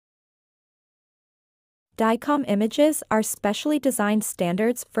DICOM images are specially designed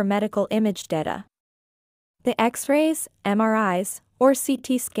standards for medical image data. The X-rays, MRIs, or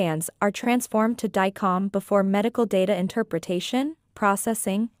CT scans are transformed to DICOM before medical data interpretation,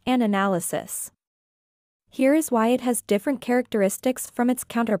 processing, and analysis. Here is why it has different characteristics from its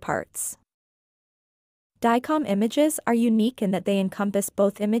counterparts. DICOM images are unique in that they encompass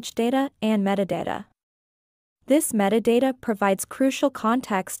both image data and metadata. This metadata provides crucial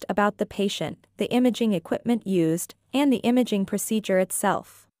context about the patient, the imaging equipment used, and the imaging procedure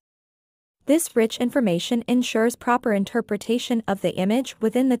itself. This rich information ensures proper interpretation of the image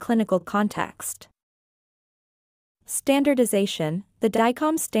within the clinical context. Standardization. The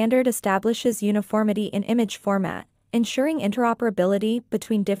DICOM standard establishes uniformity in image format, ensuring interoperability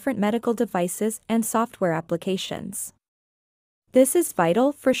between different medical devices and software applications. This is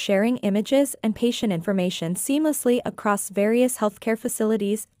vital for sharing images and patient information seamlessly across various healthcare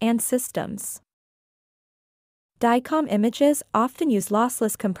facilities and systems. DICOM images often use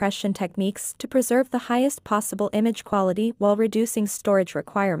lossless compression techniques to preserve the highest possible image quality while reducing storage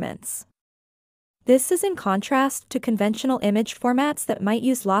requirements. This is in contrast to conventional image formats that might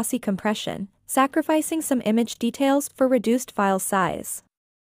use lossy compression, sacrificing some image details for reduced file size.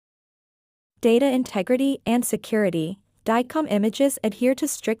 Data integrity and security. DICOM images adhere to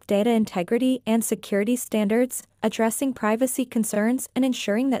strict data integrity and security standards, addressing privacy concerns and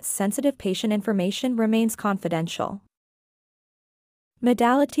ensuring that sensitive patient information remains confidential.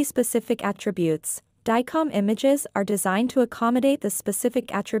 Modality-Specific Attributes. DICOM images are designed to accommodate the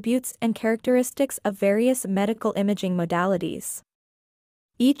specific attributes and characteristics of various medical imaging modalities.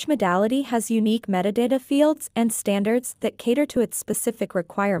 Each modality has unique metadata fields and standards that cater to its specific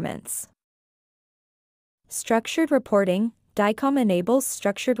requirements. Structured reporting. DICOM enables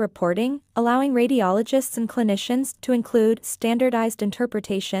structured reporting, allowing radiologists and clinicians to include standardized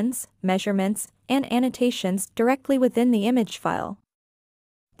interpretations, measurements, and annotations directly within the image file.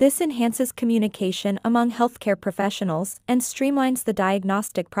 This enhances communication among healthcare professionals and streamlines the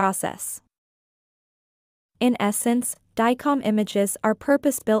diagnostic process. In essence, DICOM images are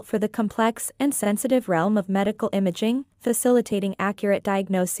purpose-built for the complex and sensitive realm of medical imaging, facilitating accurate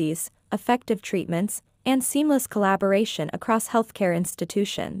diagnoses, effective treatments, and seamless collaboration across healthcare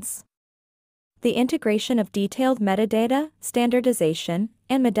institutions. The integration of detailed metadata, standardization,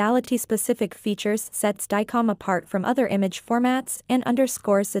 and modality-specific features sets DICOM apart from other image formats and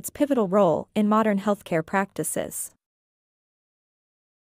underscores its pivotal role in modern healthcare practices.